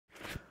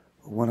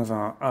one of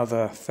our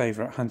other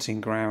favourite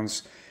hunting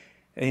grounds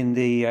in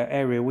the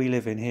area we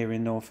live in here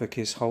in Norfolk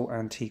is Holt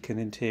Antique and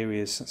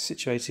Interiors,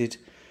 situated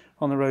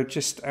on the road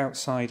just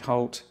outside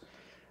Holt,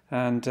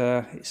 and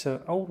it's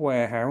an old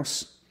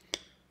warehouse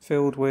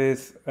filled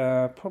with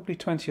probably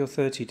 20 or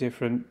 30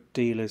 different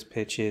dealers'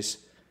 pitches.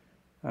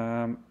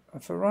 A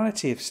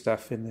variety of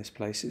stuff in this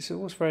place. It's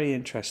always very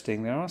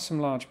interesting. There are some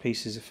large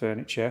pieces of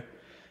furniture,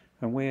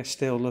 and we're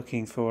still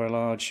looking for a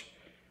large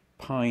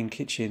pine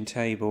kitchen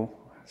table.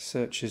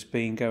 Search has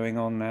been going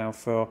on now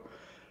for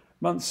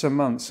months and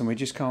months, and we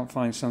just can't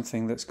find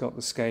something that's got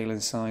the scale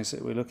and size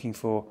that we're looking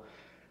for.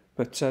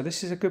 But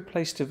this is a good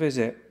place to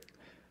visit.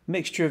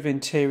 Mixture of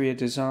interior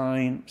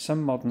design,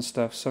 some modern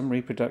stuff, some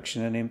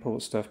reproduction and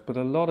import stuff, but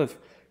a lot of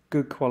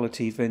good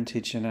quality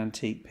vintage and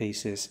antique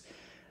pieces,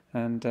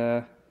 and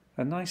a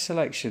nice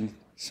selection.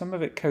 Some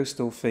of it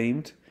coastal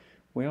themed.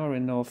 We are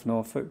in North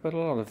Norfolk, but a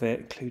lot of it,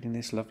 including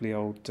this lovely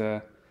old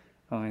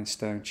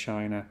ironstone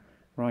china,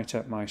 right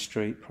up my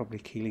street, probably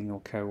Keeling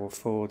or Co or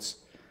Ford's.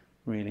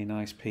 Really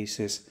nice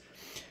pieces.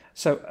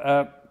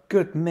 So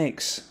good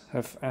mix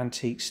of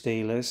antique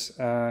dealers.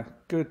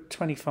 Good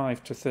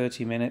 25 to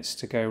 30 minutes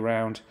to go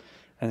round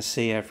and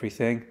see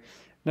everything.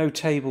 No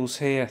tables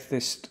here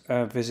this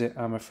visit,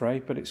 I'm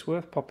afraid, but it's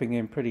worth popping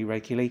in pretty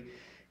regularly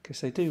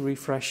because they do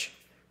refresh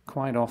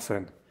quite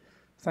often.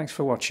 Thanks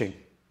for watching.